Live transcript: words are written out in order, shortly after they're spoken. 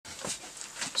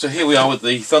So here we are with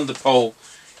the Thunderpole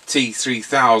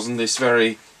T3000, this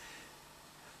very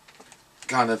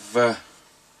kind of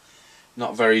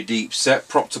not very deep set,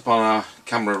 propped up on our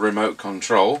camera remote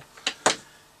control.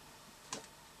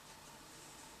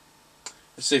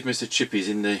 Let's see if Mr Chippie's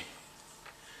in the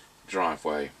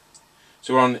driveway.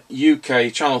 So we're on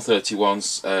UK channel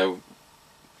 31's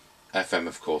FM,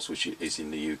 of course, which is in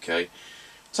the UK.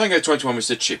 Tango 21,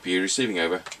 Mr Chippie, you're receiving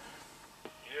over.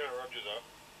 Yeah, roger that.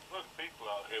 A lot of people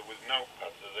out here with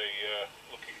notepads as they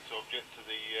looking subject to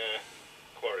the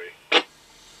quarry.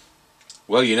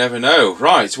 Well, you never know.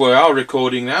 Right, we are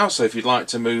recording now, so if you'd like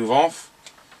to move off.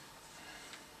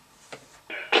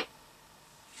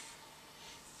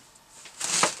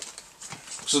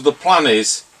 So the plan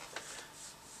is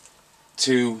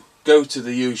to go to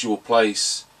the usual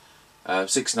place,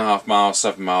 6.5 miles,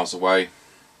 7 miles away.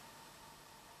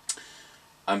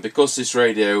 And because this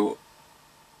radio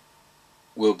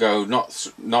will go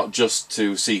not just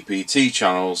to CPT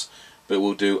channels, but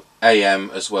will do AM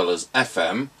as well as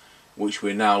FM, which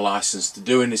we're now licensed to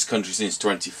do in this country since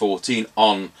 2014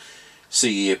 on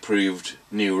CE approved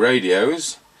new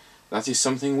radios, that is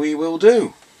something we will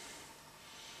do.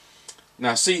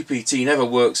 Now CPT never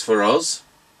works for us,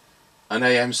 and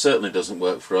AM certainly doesn't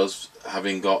work for us,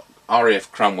 having got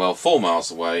RAF Cranwell 4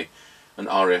 miles away and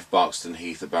RAF Barkston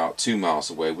Heath about 2 miles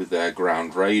away with their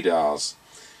ground radars.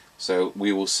 So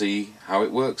we will see how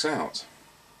it works out.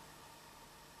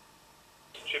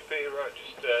 Chippie, right,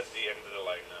 just at the end of the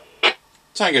lane now.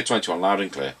 Tango 21, loud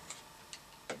and clear.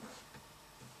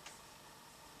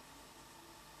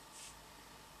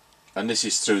 And this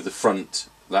is through the front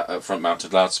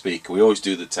mounted loudspeaker. We always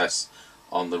do the tests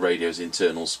on the radio's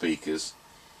internal speakers.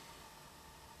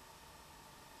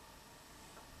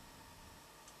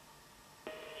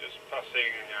 Just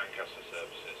passing Lancaster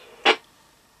services.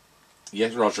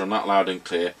 Yes, roger, on that, loud and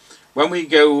clear. When we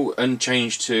go and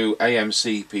change to AM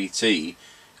CPT,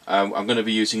 I'm going to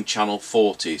be using channel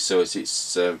 40, so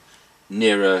it's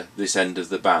nearer this end of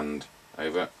the band.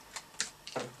 Over.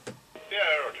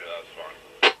 Yeah, roger, that's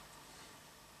fine.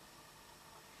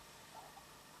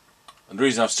 And the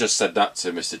reason I've just said that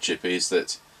to Mr Chippie is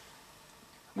that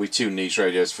we tune these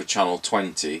radios for channel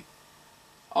 20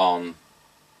 on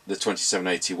the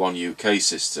 2781 UK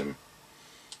system.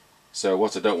 So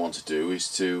what I don't want to do is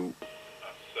to... That's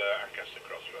Lancaster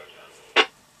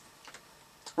Crossroads.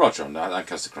 Roger on that,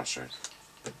 Lancaster Crossroads.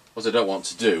 What I don't want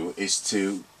to do is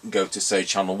to go to, say,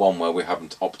 channel 1 where we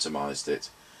haven't optimised it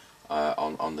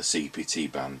on the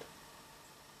CPT band.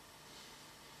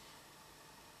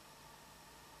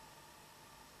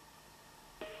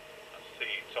 That's the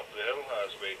top of the hill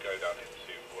as we go down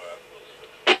into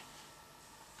Wilsford.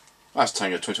 That's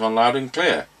Tango 21, loud and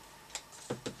clear.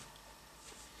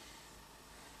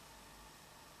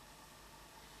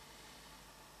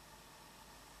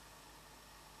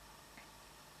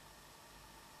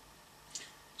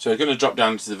 So we're going to drop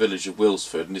down to the village of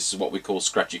Wilsford, and this is what we call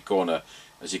Scratchy Corner.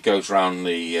 As it goes round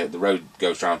the road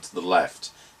goes round to the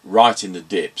left, right in the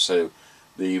dip. So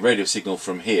the radio signal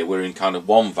from here, we're in kind of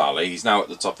one valley. He's now at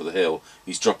the top of the hill.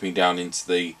 He's dropping down into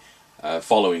the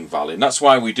following valley, and that's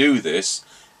why we do this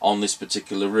on this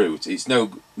particular route. It's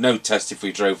no test if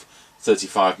we drove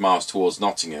 35 miles towards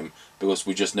Nottingham, because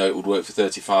we just know it would work for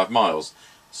 35 miles.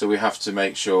 So we have to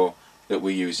make sure that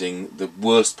we're using the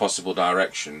worst possible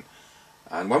direction.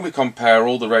 And when we compare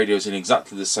all the radios in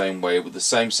exactly the same way, with the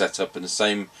same setup and the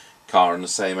same car and the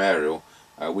same aerial,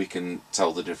 we can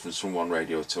tell the difference from one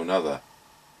radio to another.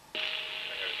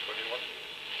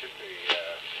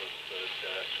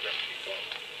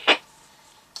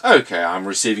 Okay, I'm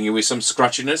receiving you with some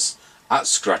scratchiness at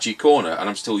Scratchy Corner, and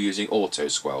I'm still using auto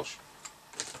squelch.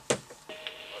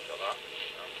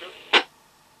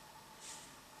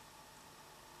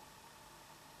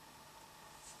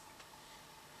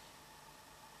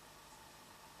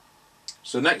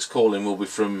 So the next call in will be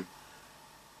from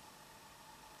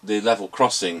the level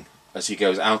crossing as he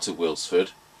goes out of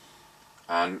Wilsford,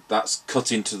 and that's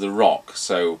cut into the rock,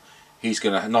 so he's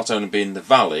going to not only be in the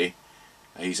valley,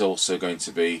 he's also going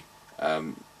to be,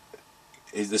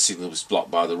 the signal was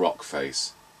blocked by the rock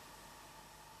face.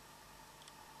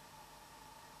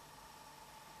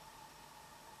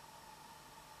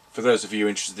 For those of you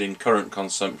interested in current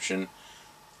consumption,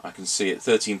 I can see at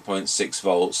 13.6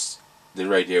 volts the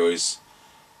radio is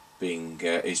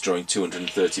drawing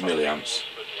 230 milliamps.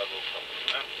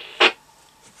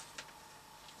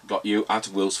 Got you at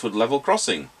Wilsford level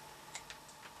crossing.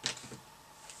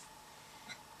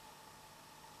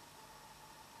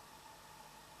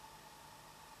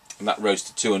 And that rose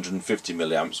to 250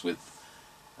 milliamps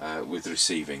with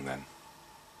receiving then.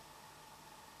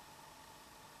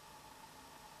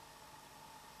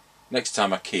 Next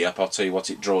time I key up, I'll tell you what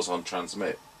it draws on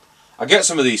transmit. I get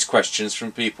some of these questions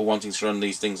from people wanting to run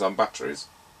these things on batteries.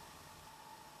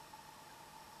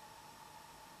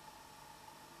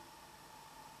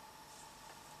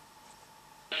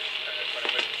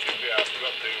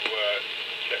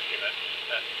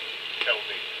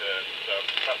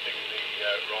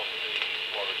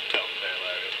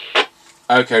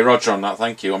 Okay, roger on that,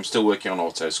 thank you. I'm still working on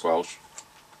auto squelch.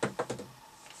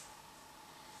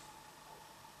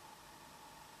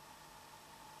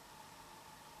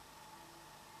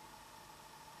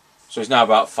 So it's now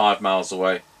about 5 miles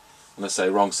away. And I say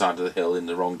wrong side of the hill in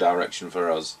the wrong direction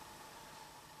for us.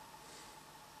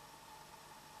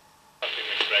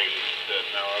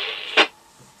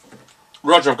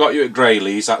 Roger, I've got you at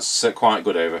Greyleys, that's quite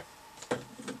good over.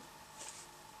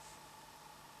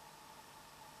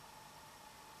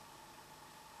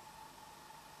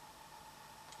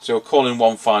 So we'll call in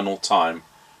one final time,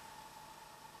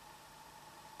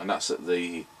 and that's at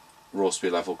the Rawsby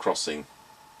level crossing.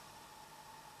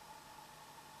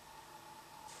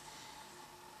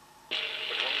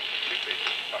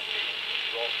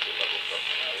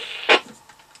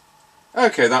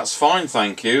 Okay, that's fine,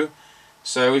 thank you.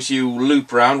 So as you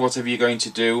loop round, whatever you're going to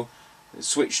do,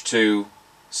 switch to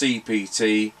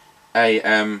CEPT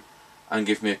AM and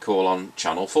give me a call on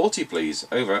channel 40, please.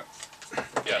 Over.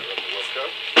 Yeah,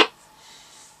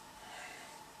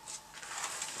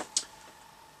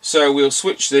 so we'll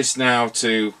switch this now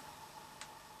to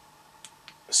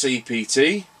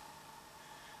CPT.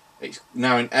 It's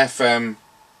now in FM,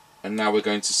 and now we're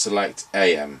going to select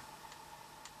AM.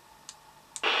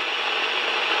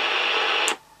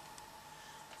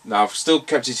 Now I've still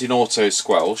kept it in auto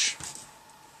squelch,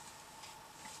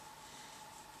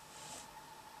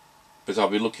 but I'll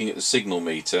be looking at the signal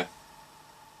meter.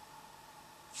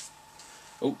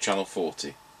 Oh, channel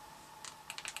 40.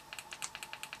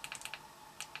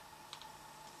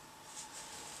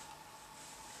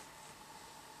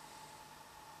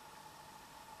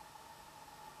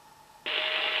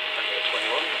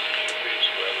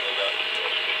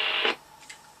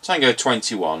 Tango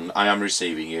 21, I am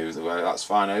receiving you, that's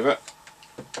fine, over.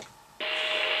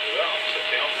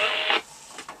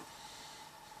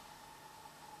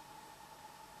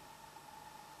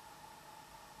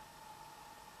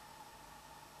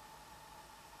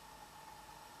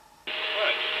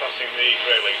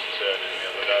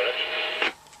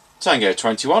 Tango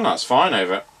 21, that's fine,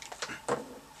 over. Roger,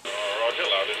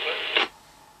 loud and clear.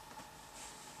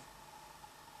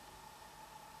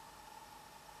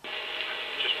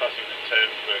 Just passing the turn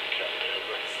for Kelby,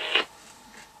 over.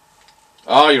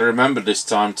 Ah, you remembered this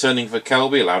time, turning for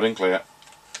Kelby, loud and clear.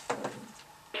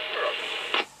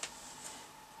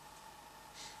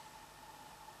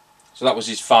 So that was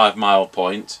his 5 mile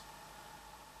point.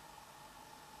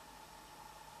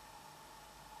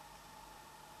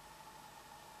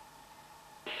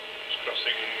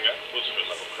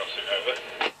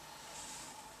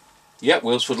 Yep,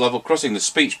 Wilsford level crossing. The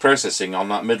speech processing on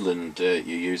that Midland you're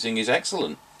using is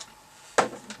excellent. Yeah,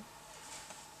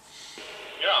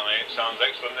 I mean, it sounds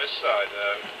excellent this side.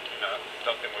 I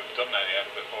don't think we've done that yet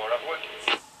before, have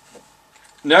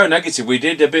we? No, negative. We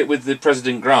did a bit with the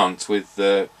President Grant with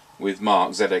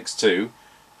Mark ZX2,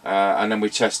 and then we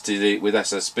tested it with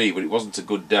SSB, but it wasn't a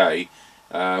good day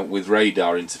with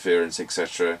radar interference,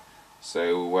 etc.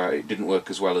 So it didn't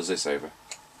work as well as this over.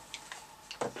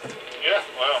 Yeah,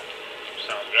 well,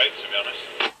 sounds great to be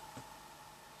honest.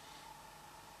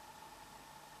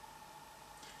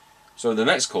 So the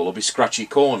next call will be Scratchy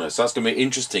Corner, so that's going to be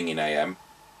interesting in AM.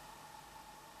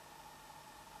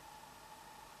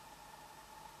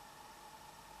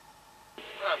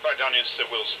 I'm back down into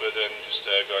Wilsford and just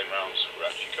going round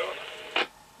Scratchy Corner.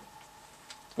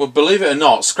 Well, believe it or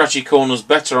not, Scratchy Corner's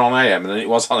better on AM than it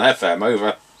was on FM,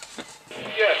 over.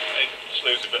 Yeah, it just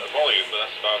loses a bit of volume, but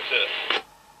that's about it.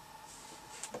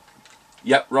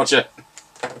 Yep, roger.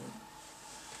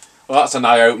 Well, that's an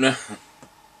eye-opener.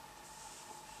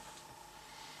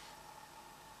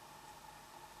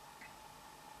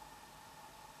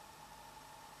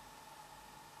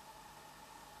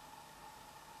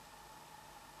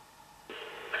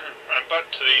 I'm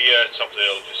back to the top of the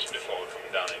hill just before we're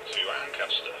coming down into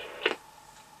Ancaster.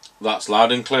 That's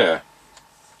loud and clear.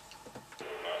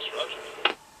 That's roger.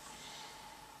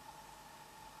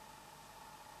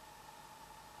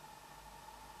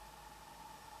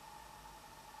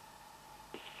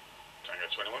 Tango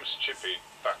 21, Mr Chippie,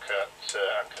 back at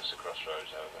Ancaster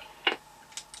Crossroads, over.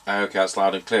 Okay, that's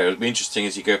loud and clear. It'll be interesting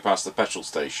as you go past the petrol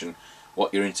station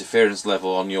what your interference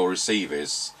level on your receive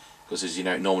is, because as you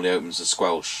know it normally opens a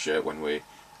squelch when we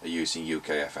are using UK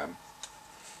FM.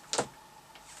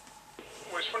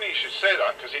 Well, it's funny you should say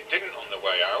that, because it didn't on the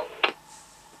way out.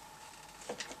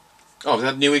 Oh, they've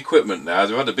had new equipment now.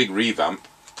 They've had a big revamp.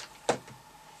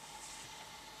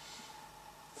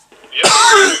 Yeah,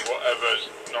 whatever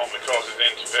normally causes the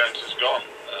interference is gone.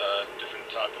 Different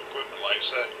type of equipment, like you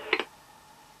said.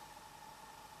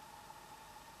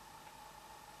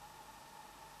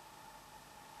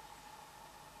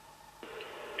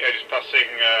 Yeah, just passing,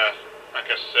 I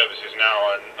guess, services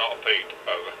now and not a beat.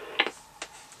 Over.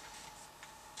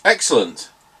 Excellent.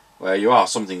 Well, you are.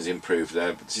 Something's improved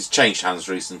there, but it's changed hands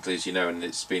recently, as you know, and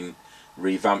it's been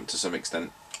revamped to some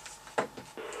extent.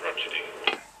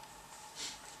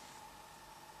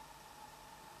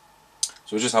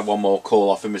 So we'll just have one more call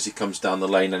off him as he comes down the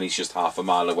lane, and he's just half a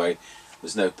mile away.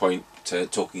 There's no point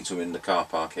talking to him in the car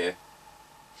park here.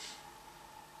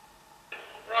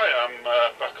 Right, I'm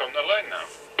back on the lane now.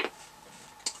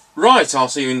 Right, I'll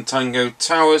see you in Tango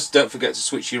Towers. Don't forget to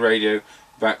switch your radio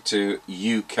back to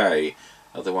UK,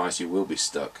 otherwise you will be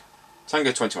stuck.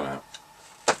 Tango 21 out.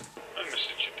 And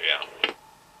Mr Chippie out.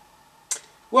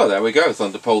 Well, there we go,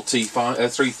 Thunderpole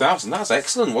T3000. That's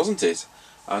excellent, wasn't it?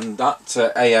 And that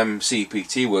AM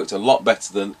CEPT worked a lot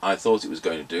better than I thought it was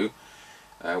going to do.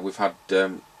 We've had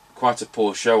quite a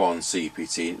poor show on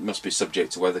CEPT. It must be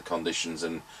subject to weather conditions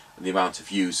and the amount of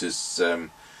users,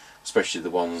 especially the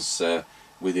ones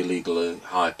with illegal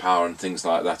high power and things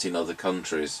like that in other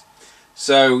countries.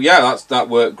 So yeah, that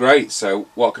worked great. So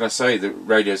what can I say? The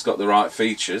radio's got the right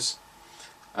features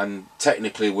and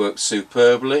technically works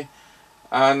superbly,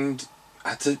 and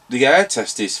the air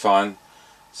test is fine.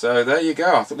 So there you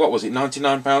go. I think, what was it,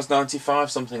 £99.95,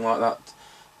 something like that,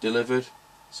 delivered.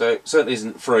 So it certainly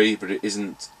isn't free, but it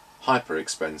isn't hyper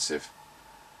expensive.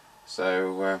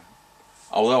 So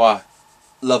although I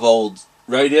love old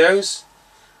radios,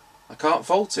 I can't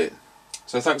fault it.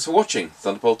 So thanks for watching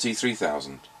Thunderpole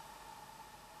T3000.